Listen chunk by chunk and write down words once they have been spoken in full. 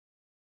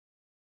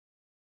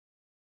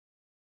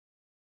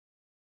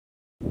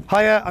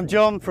Hiya, I'm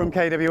John from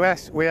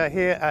KWS. We are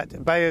here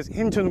at Bayer's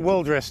Hinton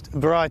Wildrest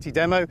variety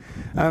demo,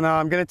 and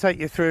I'm going to take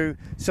you through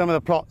some of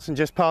the plots and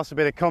just pass a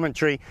bit of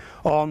commentary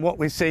on what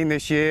we've seen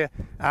this year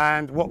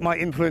and what might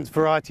influence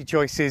variety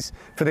choices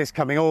for this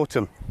coming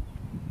autumn.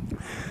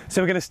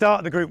 So we're going to start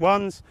at the Group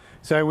 1s.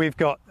 So we've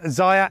got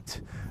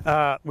Zayat,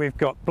 we've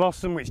got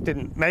Blossom, which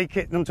didn't make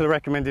it onto the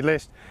recommended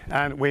list,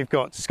 and we've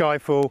got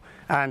Skyfall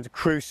and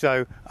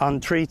Crusoe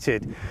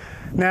untreated.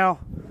 Now,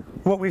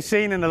 what we've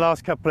seen in the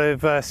last couple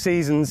of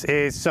seasons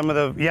is some of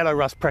the yellow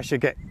rust pressure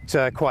get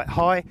quite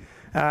high,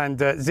 and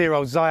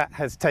Zero Zayat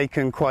has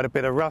taken quite a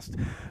bit of rust.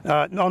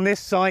 On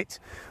this site,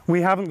 we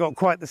haven't got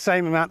quite the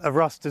same amount of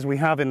rust as we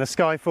have in the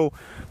Skyfall,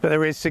 but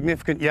there is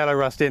significant yellow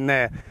rust in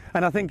there.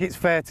 And I think it's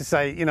fair to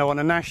say, you know, on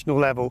a national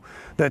level,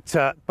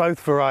 that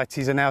both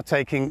varieties are now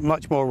taking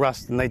much more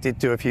rust than they did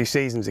do a few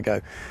seasons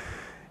ago.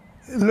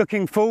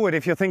 Looking forward,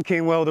 if you're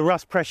thinking, well, the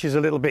rust pressure is a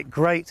little bit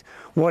great,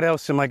 what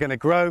else am I going to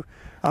grow?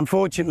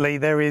 Unfortunately,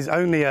 there is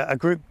only a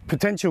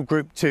potential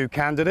Group 2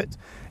 candidate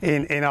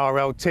in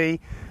RLT,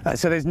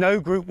 so there's no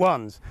Group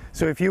 1s.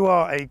 So if you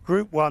are a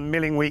Group 1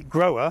 milling wheat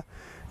grower,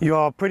 you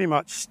are pretty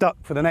much stuck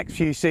for the next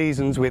few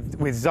seasons with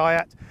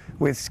Zayat,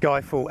 with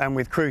Skyfall and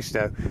with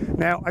Crusoe.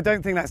 Now, I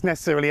don't think that's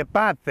necessarily a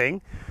bad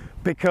thing,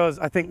 because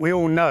I think we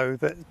all know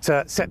that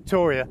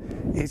Septoria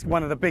is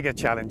one of the bigger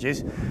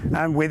challenges,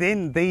 and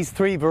within these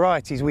three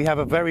varieties we have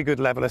a very good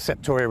level of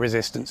Septoria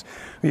resistance.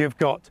 You've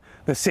got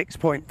the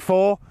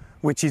 6.4,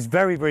 which is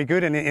very, very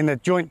good, and in the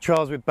joint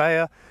trials with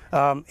Bayer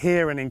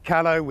here and in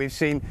Callow, we've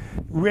seen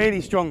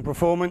really strong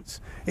performance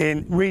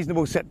in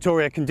reasonable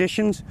Septoria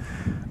conditions.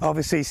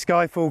 Obviously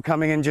Skyfall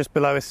coming in just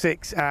below a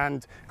 6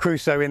 and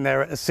Crusoe in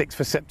there at a 6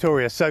 for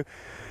Septoria. So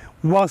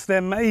whilst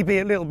there may be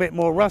a little bit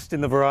more rust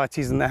in the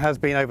varieties than there has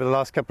been over the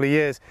last couple of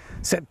years,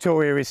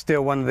 Septoria is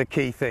still one of the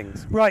key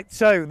things. Right,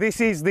 so this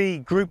is the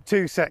Group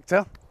 2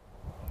 sector.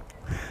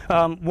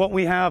 What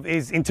we have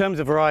is, in terms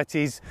of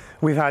varieties,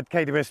 we've had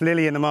KWS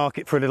Lily in the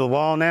market for a little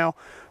while now,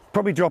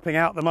 probably dropping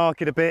out the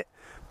market a bit.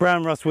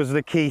 Brown rust was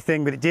the key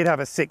thing, but it did have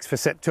a 6 for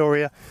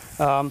Septoria.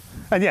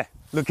 And yeah,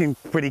 looking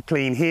pretty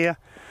clean here.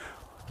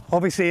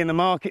 Obviously in the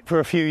market for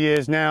a few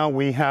years now,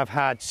 we have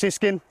had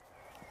Siskin.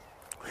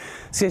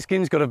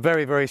 Siskin's got a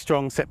very, very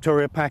strong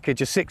Septoria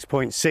package, a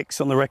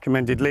 6.6 on the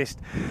recommended list,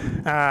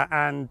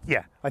 and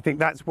yeah, I think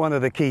that's one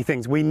of the key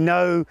things. We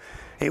know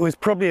it was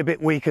probably a bit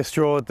weaker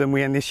strawed than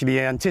we initially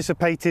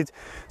anticipated,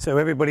 so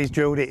everybody's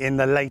drilled it in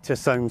the later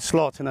sown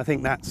slot, and I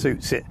think that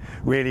suits it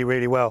really,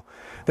 really well.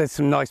 There's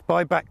some nice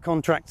buyback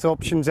contracts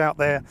options out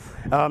there,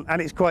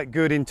 and it's quite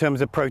good in terms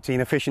of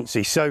protein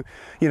efficiency. So,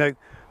 you know,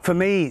 for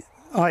me,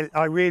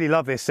 I really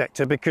love this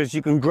sector because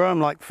you can grow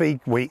them like feed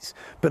wheats,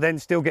 but then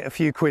still get a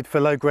few quid for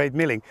low-grade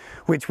milling,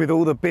 which with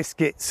all the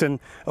biscuits and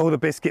all the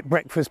biscuit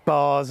breakfast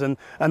bars and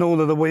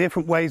all of the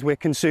different ways we're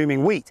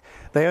consuming wheat,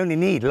 they only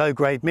need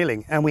low-grade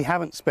milling, and we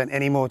haven't spent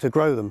any more to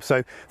grow them.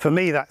 So for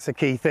me, that's a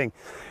key thing.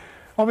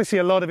 Obviously,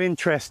 a lot of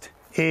interest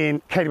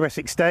in KWS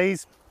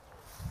Extaze.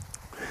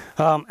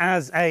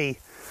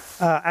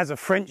 As a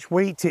French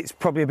wheat, it's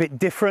probably a bit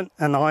different,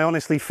 and I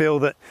honestly feel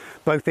that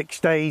both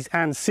Extaze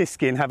and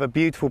Siskin have a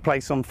beautiful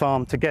place on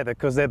farm together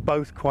because they're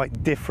both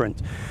quite different.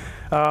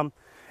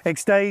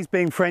 Extaze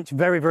being French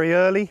very, very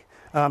early,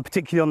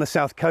 particularly on the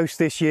south coast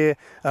this year.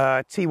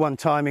 T1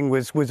 timing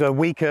was a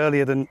week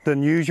earlier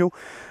than usual,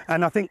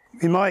 and I think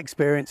in my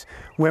experience,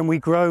 when we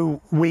grow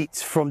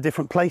wheats from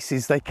different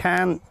places, they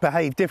can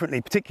behave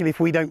differently, particularly if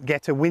we don't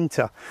get a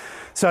winter.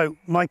 So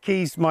my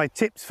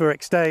tips for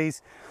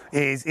Extaze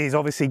is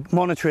obviously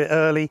monitor it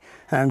early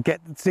and get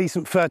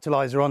decent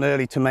fertilizer on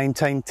early to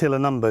maintain tiller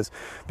numbers,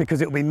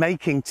 because it will be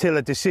making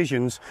tiller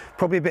decisions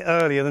probably a bit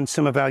earlier than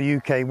some of our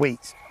UK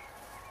wheats.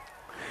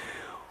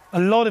 A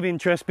lot of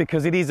interest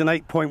because it is an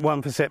 8.1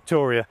 for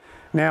Septoria.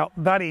 Now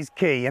that is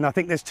key, and I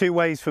think there's two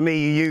ways for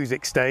me you use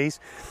Extaze.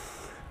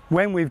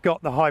 When we've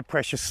got the high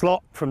pressure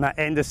slot from that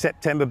end of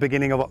September,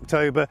 beginning of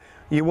October,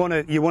 you want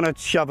to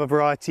shove a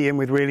variety in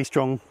with really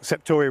strong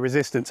Septoria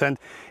resistance, and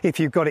if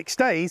you've got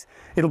Extaze,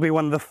 it'll be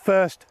one of the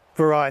first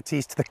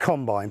varieties to the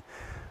combine.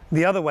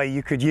 The other way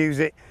you could use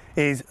it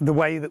is the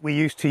way that we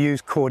used to use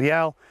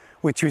Cordial,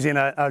 which was in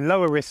a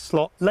lower risk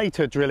slot,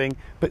 later drilling,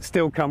 but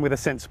still come with a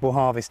sensible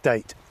harvest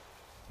date.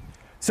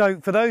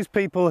 So for those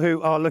people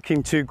who are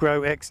looking to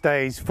grow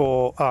Extaze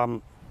for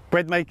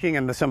bread making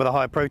and some of the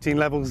higher protein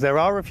levels, there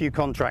are a few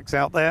contracts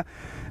out there,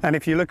 and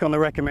if you look on the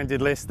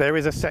recommended list, there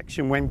is a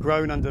section when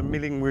grown under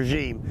milling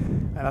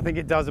regime, and I think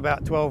it does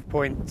about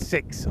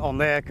 12.6 on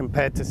there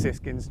compared to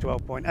Siskin's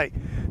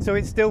 12.8. So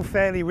it's still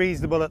fairly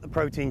reasonable at the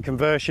protein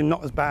conversion,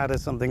 not as bad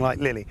as something like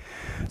Lily.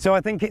 So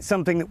I think it's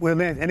something that we'll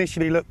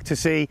initially look to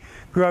see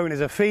grown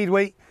as a feed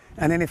wheat,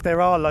 and then if there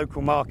are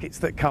local markets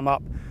that come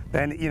up,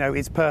 then you know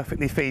it's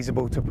perfectly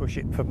feasible to push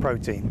it for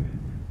protein.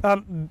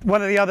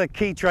 One of the other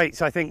key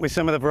traits I think with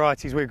some of the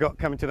varieties we've got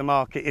coming to the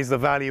market is the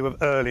value of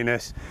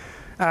earliness,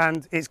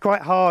 and it's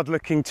quite hard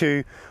looking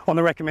on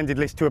the recommended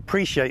list to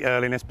appreciate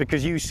earliness,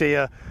 because you see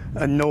a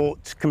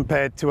naught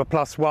compared to a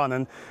 +1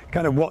 and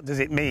kind of what does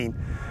it mean.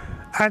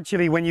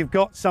 actually, when you've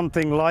got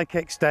something like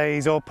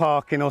X-Days or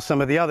Parkin or some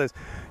of the others,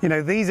 you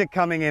know, these are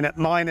coming in at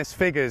minus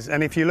figures.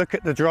 And if you look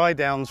at the dry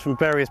downs from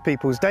various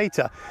people's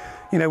data,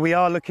 you know, we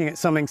are looking at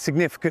something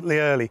significantly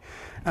early.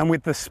 And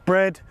with the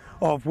spread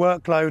of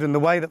workload and the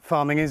way that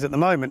farming is at the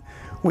moment,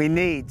 we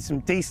need some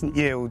decent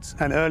yields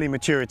and early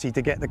maturity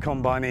to get the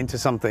combine into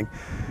something.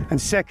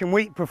 And second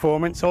wheat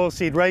performance,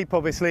 oilseed rape,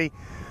 obviously,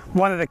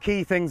 one of the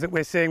key things that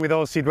we're seeing with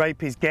oilseed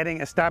rape is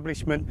getting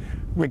establishment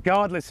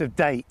regardless of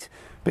date,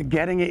 but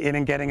getting it in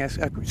and getting a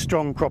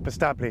strong crop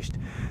established.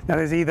 Now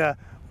there's either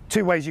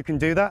two ways you can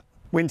do that: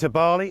 winter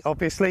barley,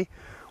 obviously,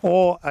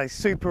 or a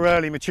super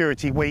early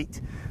maturity wheat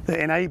that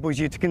enables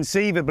you to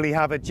conceivably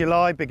have a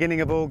July,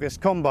 beginning of August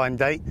combine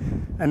date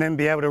and then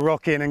be able to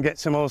rock in and get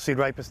some oilseed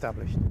rape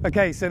established.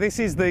 Okay, so this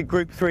is the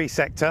Group 3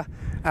 sector,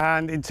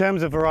 and in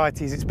terms of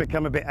varieties it's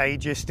become a bit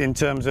ageist in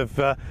terms of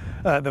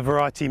the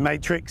variety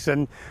matrix,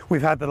 and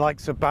we've had the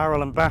likes of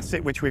Barrel and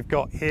Bassett, which we've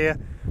got here,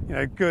 you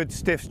know, good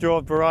stiff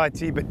strawed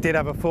variety but did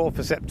have a fall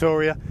for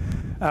Septoria.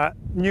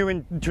 New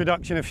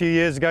introduction a few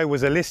years ago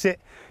was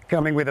Illicit,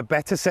 coming with a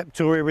better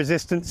Septoria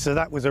resistance, so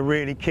that was a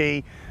really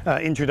key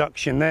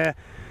introduction there.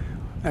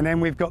 And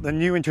then we've got the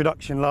new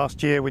introduction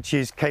last year, which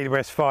is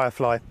KWS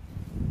Firefly.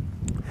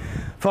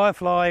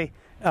 Firefly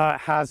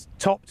has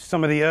topped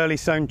some of the early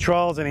sown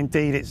trials, and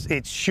indeed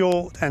it's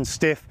short and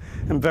stiff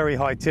and very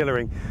high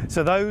tillering.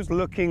 So those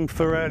looking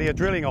for earlier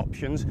drilling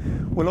options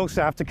will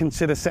also have to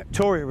consider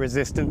Septoria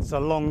resistance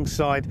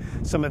alongside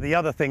some of the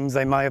other things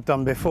they may have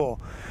done before.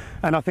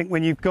 And I think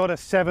when you've got a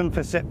 7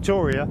 for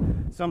Septoria,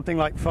 something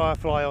like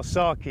Firefly or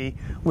Saki,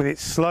 with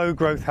its slow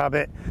growth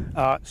habit,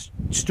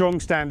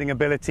 strong standing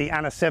ability,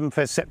 and a 7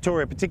 for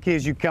Septoria, particularly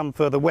as you come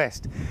further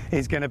west,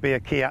 is going to be a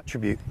key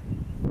attribute.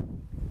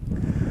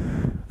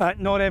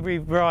 Not every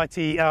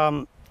variety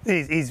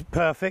is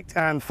perfect,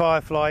 and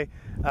Firefly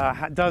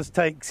does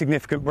take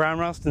significant brown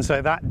rust, and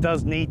so that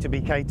does need to be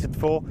catered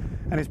for,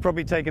 and it's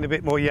probably taken a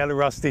bit more yellow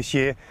rust this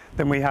year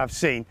than we have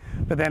seen.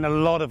 But then a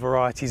lot of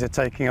varieties are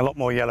taking a lot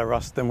more yellow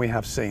rust than we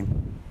have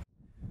seen.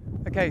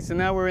 Okay, so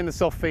now we're in the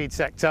soft feed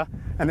sector,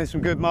 and there's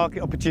some good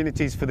market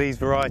opportunities for these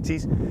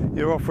varieties.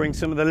 You're offering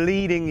some of the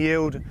leading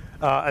yield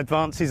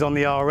advances on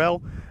the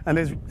RL, and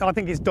I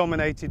think it's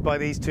dominated by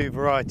these two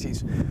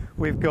varieties.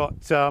 We've got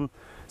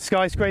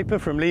Skyscraper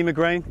from Lima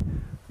Grain,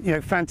 you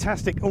know,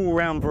 fantastic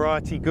all-round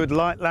variety, good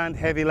light land,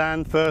 heavy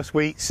land, first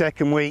wheat,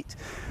 second wheat.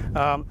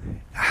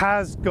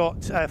 Has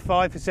got 5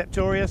 for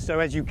Septoria, so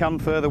as you come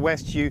further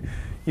west you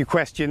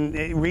question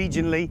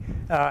regionally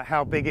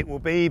how big it will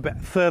be,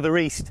 but further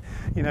east,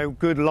 you know,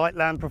 good light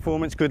land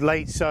performance, good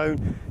late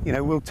sown, you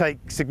know, will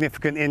take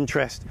significant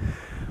interest.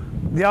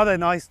 The other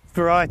nice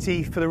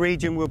variety for the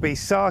region will be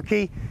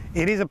Saki.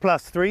 It is a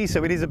 +3,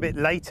 so it is a bit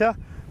later,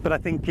 but I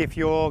think if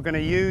you're going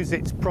to use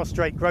its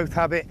prostrate growth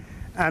habit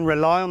and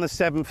rely on the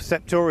 7 for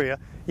Septoria,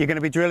 you're going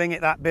to be drilling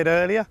it that bit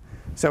earlier.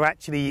 So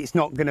actually it's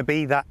not going to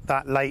be that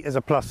late as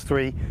a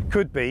 +3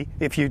 could be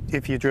if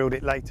you drilled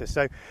it later.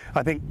 So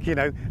I think, you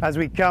know, as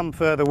we come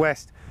further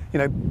west, you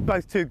know,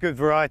 both two good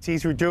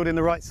varieties were drilled in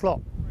the right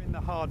slot. We're in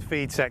the hard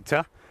feed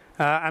sector,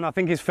 and I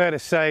think it's fair to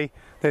say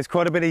there's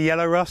quite a bit of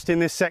yellow rust in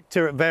this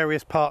sector at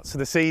various parts of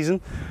the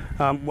season.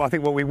 I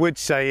think what we would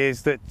say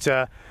is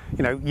that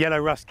you know, yellow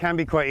rust can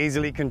be quite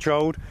easily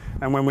controlled,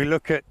 and when we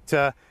look at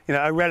you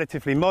know, a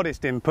relatively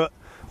modest input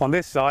on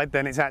this side,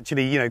 then it's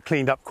actually, you know,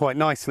 cleaned up quite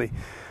nicely.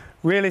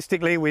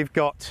 Realistically, we've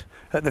got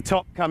at the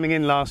top coming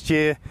in last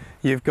year,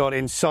 you've got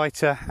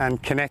Inciter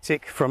and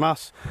Kinetic from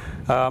us,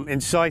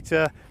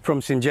 Inciter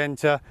from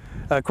Syngenta,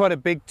 quite a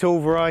big tall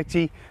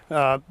variety,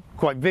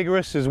 quite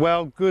vigorous as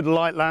well, good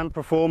light land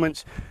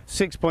performance,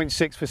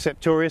 6.6 for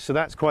Septoria, so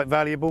that's quite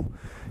valuable.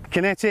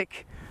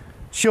 Kinetic,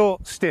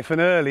 short, stiff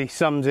and early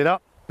sums it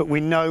up, but we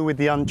know with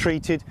the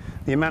untreated,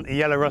 the amount of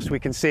yellow rust we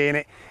can see in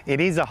it, it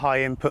is a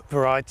high input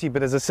variety,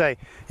 but as I say,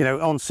 you know,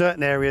 on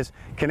certain areas,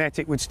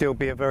 Kinetic would still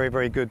be a very,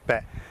 very good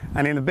bet.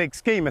 And in the big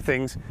scheme of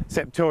things,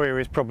 Septoria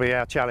is probably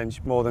our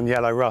challenge more than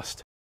yellow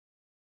rust.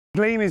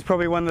 Gleam is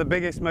probably one of the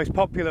biggest, most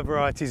popular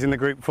varieties in the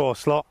Group 4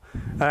 slot,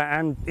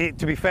 and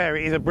to be fair,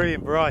 it is a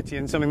brilliant variety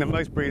and something that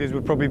most breeders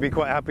would probably be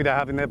quite happy to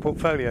have in their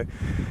portfolio.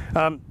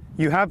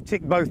 You have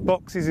ticked both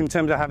boxes in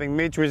terms of having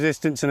midge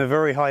resistance and a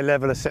very high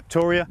level of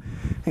Septoria.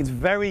 It's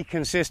very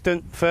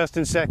consistent, first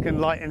and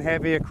second, light and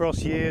heavy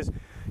across years.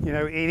 You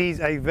know, it is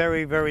a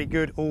very, very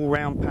good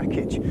all-round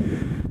package.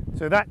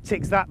 So that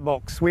ticks that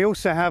box. We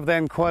also have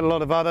then quite a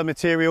lot of other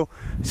material.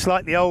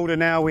 Slightly older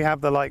now, we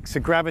have the likes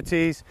of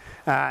Gravities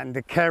and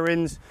the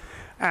Kerins,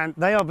 and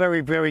they are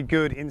very, very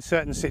good in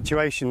certain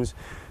situations.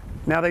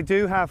 Now they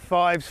do have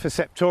 5s for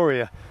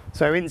Septoria,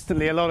 so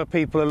instantly a lot of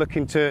people are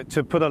looking to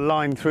put a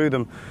line through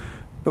them.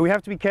 But we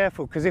have to be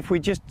careful, because if we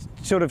just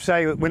sort of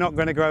say that we're not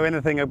going to grow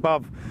anything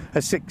above a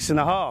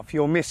 6.5,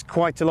 you'll miss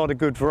quite a lot of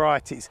good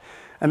varieties.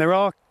 And there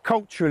are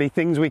culturally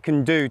things we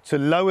can do to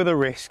lower the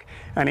risk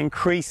and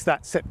increase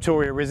that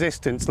Septoria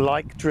resistance,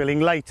 like drilling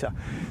later.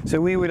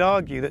 So we would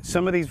argue that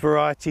some of these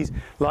varieties,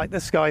 like the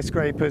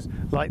Skyscrapers,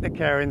 like the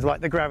Kerins, like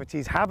the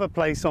Gravities, have a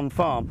place on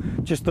farm,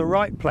 just the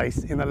right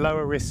place in the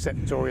lower risk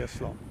Septoria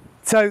slot.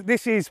 So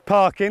this is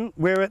Parkin.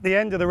 We're at the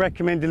end of the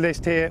recommended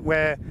list here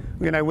where,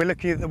 we're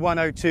looking at the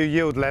 102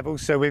 yield level.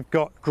 So we've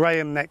got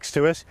Graham next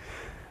to us.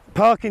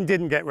 Parkin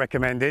didn't get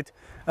recommended,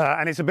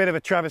 and it's a bit of a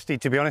travesty,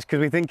 to be honest, because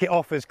we think it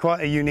offers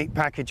quite a unique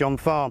package on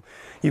farm.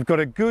 You've got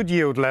a good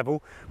yield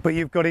level, but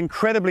you've got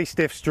incredibly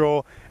stiff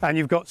straw, and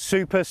you've got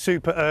super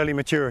early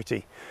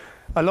maturity.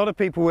 A lot of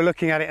people were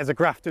looking at it as a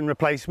Grafton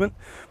replacement,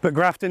 but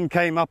Grafton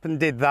came up and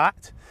did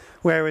that,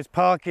 whereas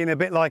Parkin, a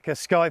bit like a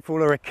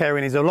Skyfall or a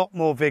Kerrin, is a lot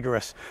more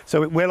vigorous,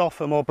 so it will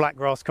offer more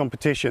blackgrass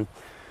competition.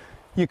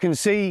 You can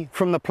see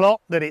from the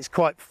plot that it's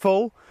quite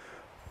full.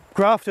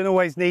 Grafton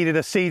always needed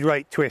a seed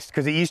rate twist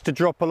because it used to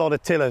drop a lot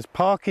of tillers.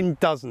 Parkin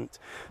doesn't,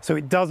 so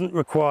it doesn't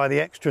require the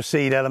extra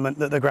seed element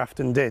that the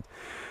Grafton did.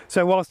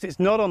 So whilst it's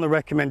not on the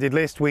recommended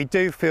list, we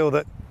do feel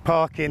that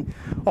Parkin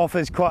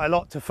offers quite a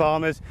lot to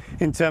farmers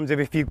in terms of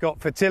if you've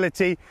got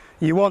fertility,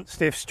 you want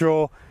stiff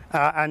straw,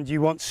 and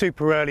you want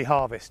super early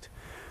harvest.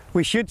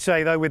 We should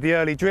say though, with the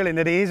early drilling,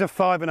 that it is a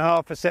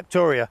 5.5 for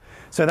Septoria,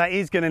 so that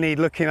is going to need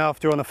looking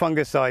after on a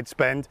fungicide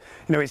spend.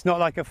 It's not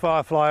like a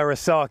Firefly or a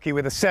Saki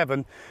with a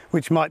 7,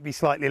 which might be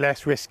slightly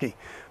less risky.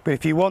 But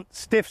if you want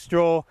stiff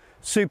straw,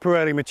 super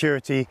early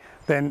maturity,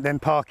 then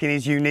Parkin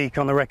is unique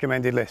on the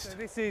recommended list. So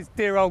this is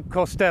dear old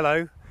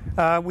Costello.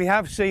 We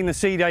have seen the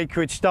seed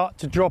acreage start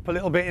to drop a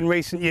little bit in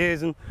recent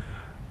years, and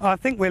I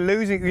think we're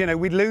losing,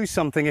 we'd lose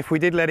something if we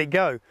did let it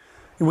go.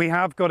 We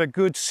have got a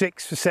good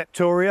 6 for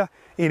Septoria.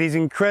 It is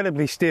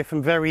incredibly stiff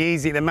and very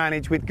easy to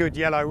manage with good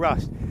yellow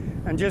rust.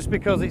 And just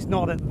because it's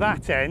not at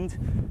that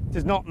end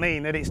does not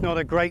mean that it's not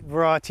a great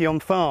variety on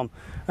farm.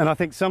 And I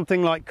think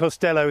something like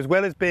Costello, as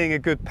well as being a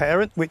good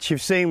parent, which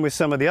you've seen with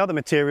some of the other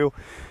material,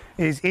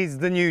 is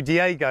the new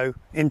Diego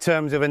in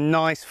terms of a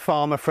nice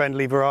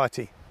farmer-friendly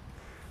variety.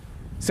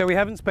 So we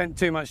haven't spent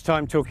too much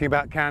time talking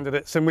about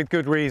candidates, and with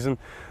good reason.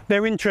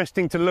 They're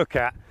interesting to look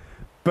at.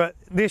 But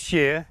this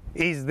year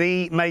is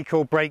the make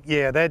or break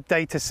year. Their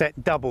data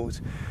set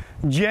doubles.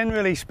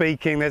 Generally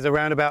speaking, there's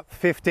around about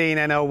 15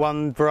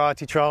 NL1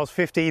 variety trials,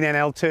 15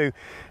 NL2.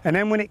 And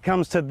then when it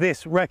comes to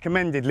this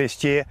recommended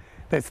list year,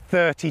 there's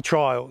 30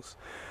 trials.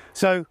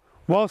 So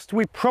whilst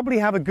we probably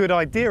have a good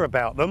idea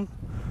about them,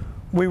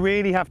 we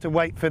really have to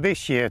wait for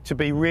this year to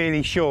be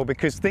really sure,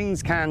 because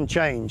things can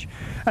change.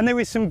 And there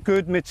is some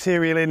good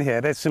material in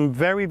here. There's some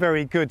very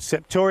good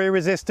Septoria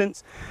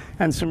resistance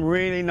and some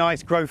really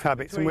nice growth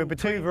habits. And we're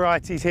between two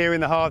varieties here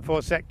in the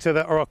hardfore sector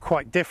that are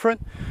quite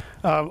different,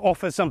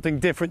 offer something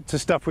different to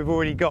stuff we've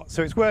already got.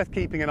 So it's worth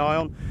keeping an eye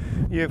on.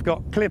 You've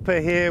got Clipper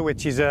here,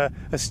 which is a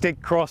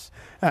Stig cross,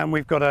 and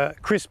we've got a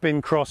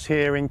Crispin cross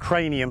here in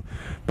Cranium.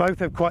 Both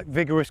have quite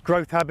vigorous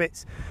growth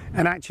habits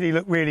and actually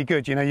look really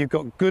good. You've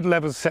got good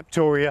levels of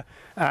Septoria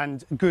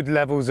and good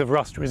levels of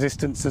rust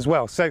resistance as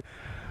well. So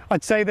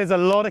I'd say there's a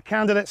lot of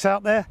candidates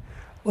out there.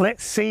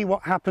 Let's see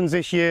what happens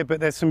this year, but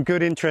there's some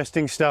good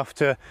interesting stuff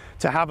to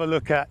have a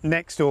look at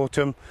next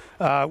autumn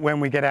when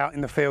we get out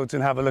in the fields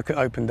and have a look at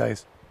open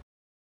days.